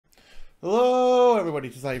Hello,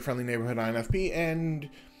 everybody, Society-Friendly Neighborhood INFP, and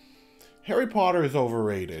Harry Potter is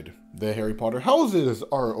overrated. The Harry Potter houses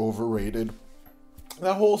are overrated.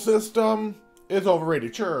 That whole system is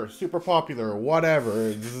overrated. Sure, super popular,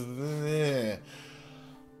 whatever.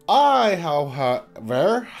 I,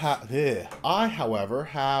 however,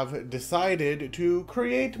 have decided to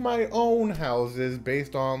create my own houses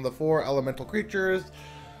based on the 4 elemental creatures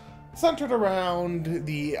centered around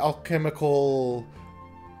the alchemical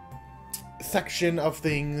section of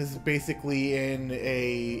things. Basically, in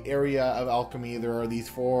a area of alchemy, there are these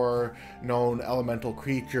 4 known elemental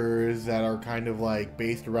creatures that are kind of like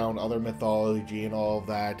based around other mythology and all of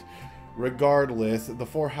that. Regardless, the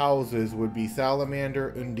 4 houses would be Salamander,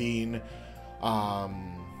 Undine,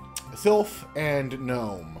 Sylph, and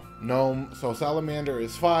Gnome. So Salamander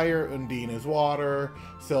is fire, Undine is water,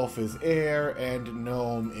 Sylph is air, and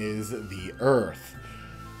Gnome is the earth.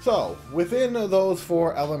 So, within those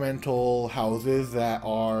 4 elemental houses that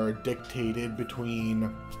are dictated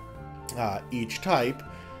between each type,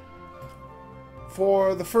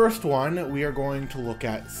 for the first one, we are going to look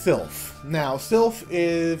at Sylph. Now, Sylph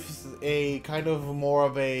is a kind of more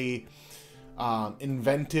of a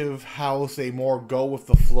inventive house, a more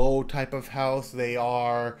go-with-the-flow type of house. They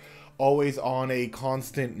are always on a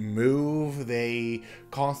constant move. They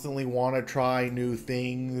constantly want to try new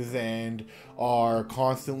things and are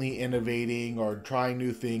constantly innovating or trying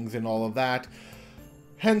new things and all of that.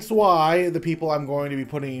 Hence why the people I'm going to be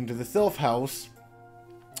putting into the Sylph house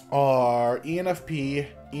are ENFP,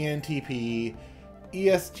 ENTP,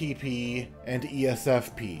 ESTP, and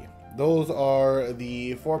ESFP. Those are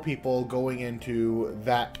the 4 people going into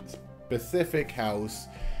that specific house,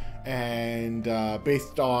 and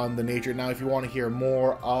based on the nature. Now, if you want to hear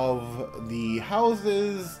more of the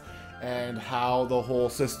houses and how the whole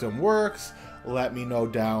system works, let me know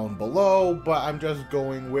down below, but I'm just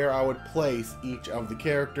going where I would place each of the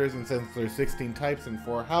characters, and since there's 16 types and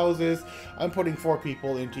 4 houses, I'm putting 4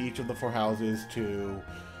 people into each of the 4 houses to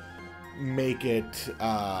make it,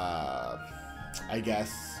 I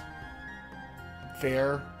guess,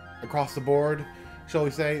 fair across the board, shall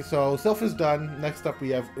we say. So Sylph is done. Next up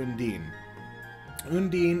we have Undine.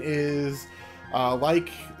 Undine is,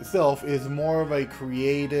 like Sylph, is more of a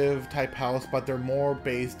creative type house, but they're more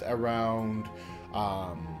based around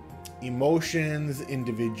emotions,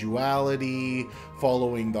 individuality,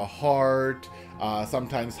 following the heart,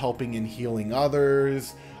 sometimes helping and healing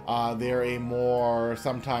others. They're a more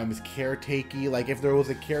sometimes caretaking, like if there was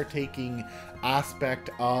a caretaking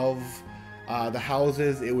aspect of the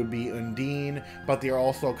houses, it would be Undine, but they're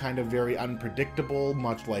also kind of very unpredictable,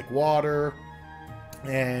 much like water.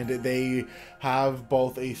 And they have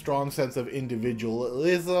both a strong sense of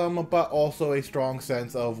individualism, but also a strong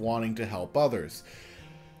sense of wanting to help others.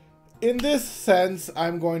 In this sense,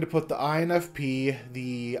 I'm going to put the INFP,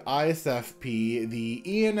 the ISFP, the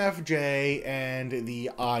ENFJ, and the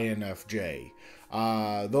INFJ.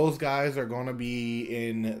 Those guys are going to be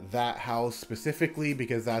in that house specifically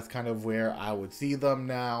because that's kind of where I would see them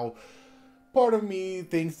now. Part of me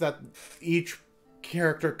thinks that each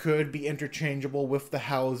character could be interchangeable with the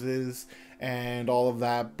houses and all of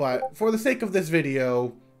that, but for the sake of this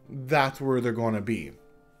video, that's where they're going to be.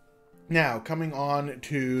 Now, coming on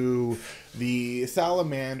to the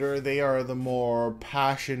Salamander, they are the more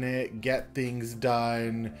passionate, get things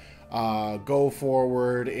done, go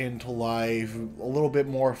forward into life, a little bit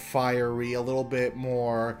more fiery, a little bit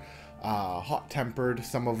more hot-tempered,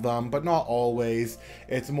 some of them, but not always.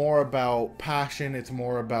 It's more about passion, it's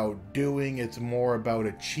more about doing, it's more about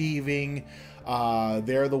achieving.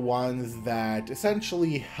 They're the ones that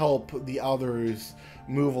essentially help the others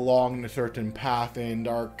move along in a certain path and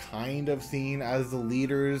are kind of seen as the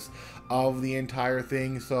leaders of the entire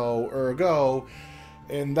thing. So, ergo,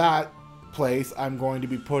 in that place, I'm going to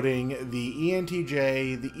be putting the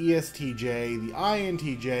ENTJ, the ESTJ, the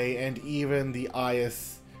INTJ, and even the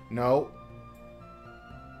ENTJ,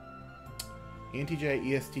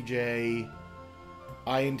 ESTJ,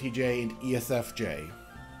 INTJ, and ESFJ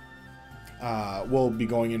will be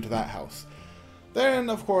going into that house. Then,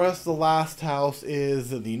 of course, the last house is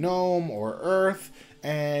the Gnome, or Earth,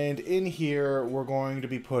 and in here, we're going to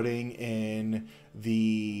be putting in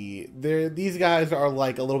these guys are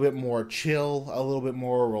like a little bit more chill, a little bit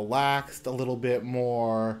more relaxed, a little bit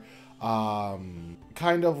more, kind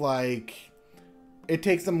of like, it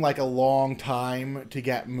takes them like a long time to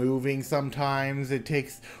get moving sometimes. It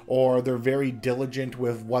takes, or they're very diligent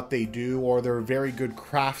with what they do, or they're very good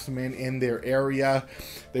craftsmen in their area.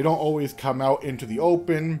 They don't always come out into the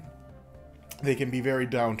open. They can be very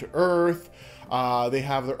down to earth. They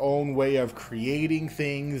have their own way of creating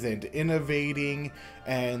things and innovating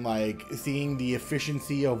and like seeing the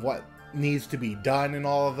efficiency of what needs to be done and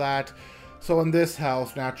all of that. So in this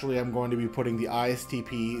house, naturally, I'm going to be putting the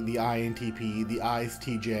ISTP, the INTP, the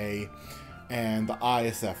ISTJ, and the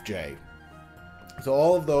ISFJ. So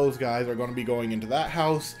all of those guys are going to be going into that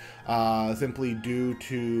house simply due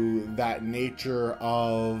to that nature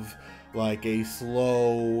of like a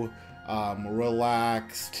slow,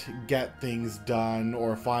 relaxed, get things done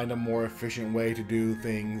or find a more efficient way to do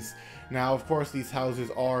things. Now, of course, these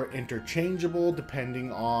houses are interchangeable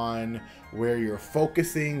depending on where you're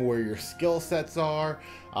focusing, where your skill sets are.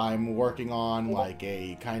 I'm working on like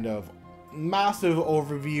a kind of massive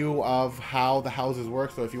overview of how the houses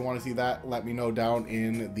work, so if you want to see that, let me know down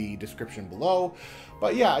in the description below.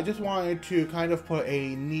 But yeah, I just wanted to kind of put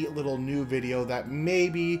a neat little new video that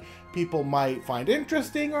maybe people might find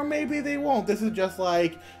interesting or maybe they won't. This is just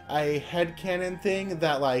like a headcanon thing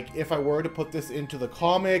that like if I were to put this into the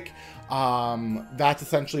comic, that's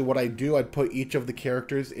essentially what I do. I'd put each of the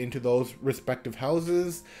characters into those respective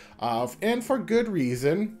houses, and for good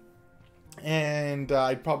reason. And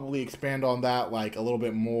I'd probably expand on that like a little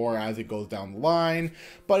bit more as it goes down the line.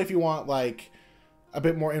 But if you want like a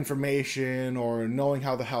bit more information or knowing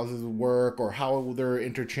how the houses work or how they're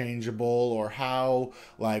interchangeable or how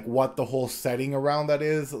like what the whole setting around that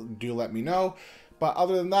is, do let me know. But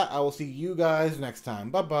other than that, I will see you guys next time.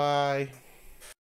 Bye bye.